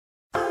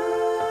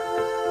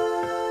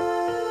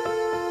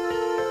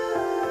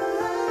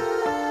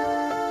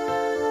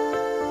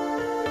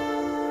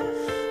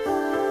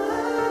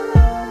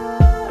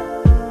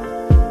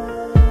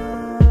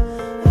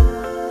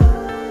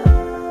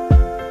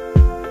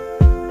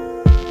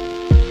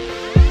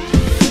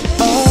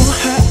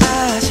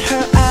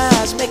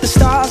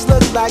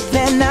feels like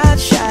they're not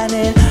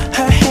shining.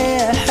 Her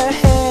hair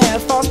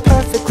falls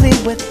perfectly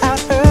without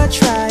her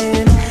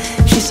trying.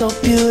 She's so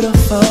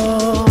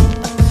beautiful,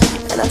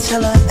 and I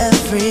tell her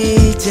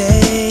every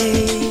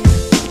day.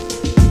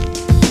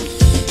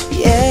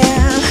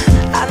 Yeah,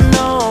 I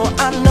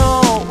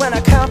know, when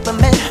I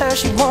compliment her,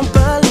 she won't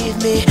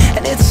believe me.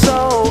 And it's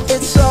so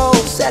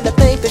sad to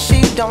think that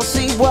she don't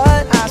see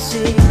what I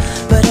see.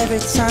 But every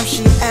time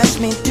she asks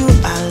me, do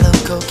I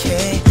look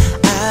okay,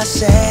 I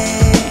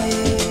say,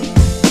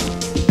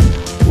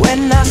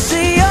 when I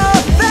see your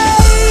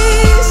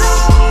face,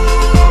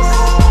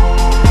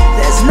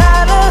 there's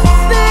not a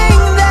thing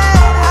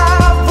that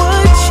I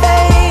would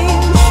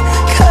change.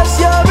 'Cause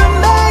you're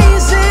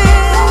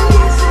amazing,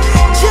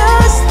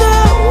 just the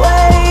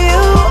way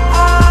you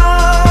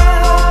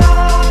are.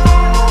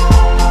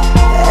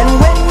 And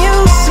when you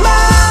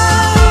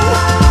smile,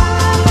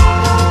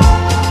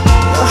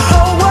 the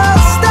whole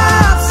world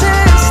stops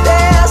and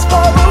stares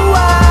for a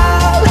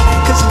while.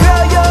 'Cause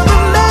girl, you're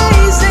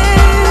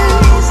amazing,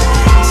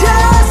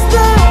 just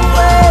the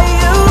way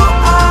you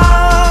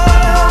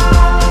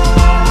are.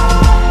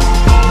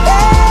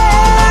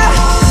 Yeah.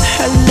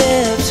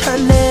 Her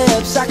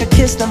lips, I could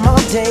kiss them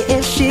all day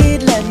if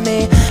she'd let me.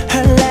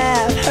 Her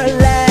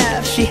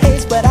laugh, she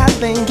hates, but I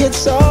think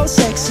it's so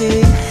sexy.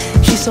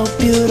 She's so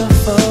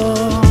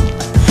beautiful,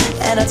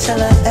 and I tell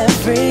her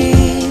every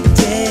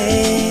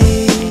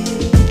day.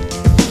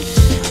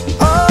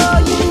 Oh,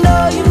 you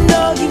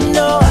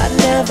know, I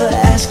never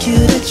ask you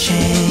to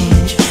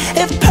change.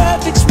 If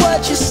perfect's what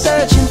you're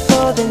searching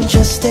for, then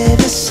just stay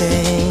the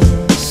same.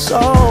 So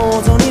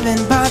don't even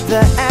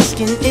bother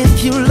asking if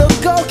you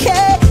look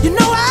okay. You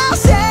know I'll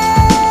say,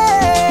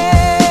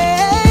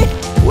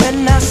 when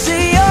I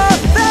see your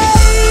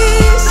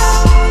face,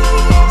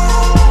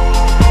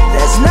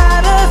 there's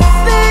not a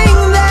thing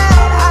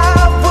that I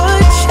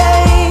would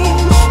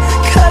change.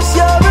 'Cause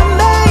you're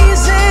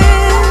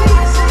amazing,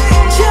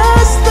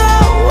 just the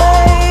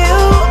way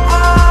you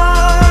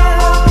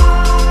are.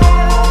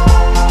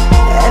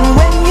 And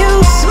when you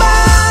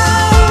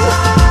smile,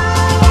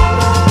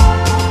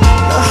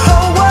 the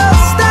whole world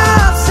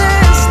stops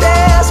and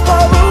stares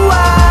for a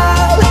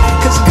while.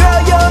 'Cause girl,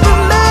 you're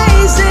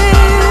amazing,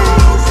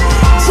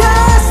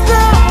 just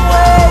the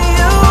way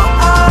you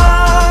are.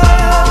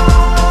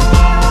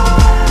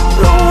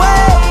 The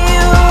way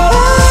you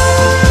are,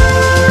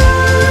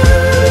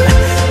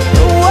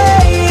 the way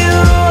you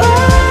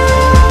are.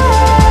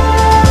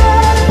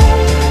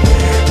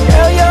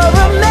 Girl, you're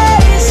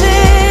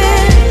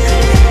amazing,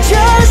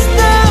 just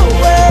the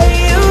way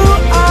you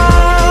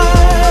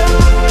are.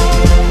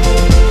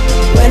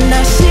 When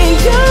I see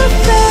your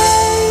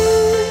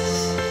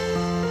face,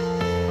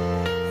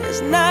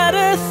 there's not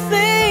a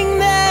thing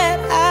that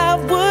I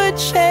would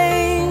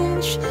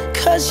change.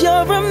 'Cause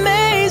you're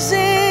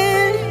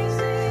amazing,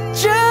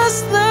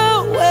 just the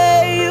way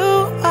you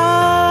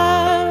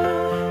are.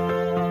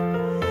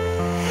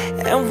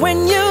 And when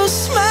you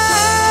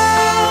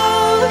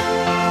smile,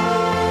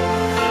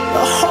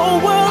 the whole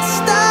world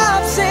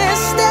stops and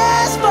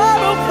stares for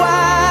a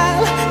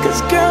while.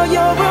 'Cause girl,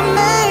 you're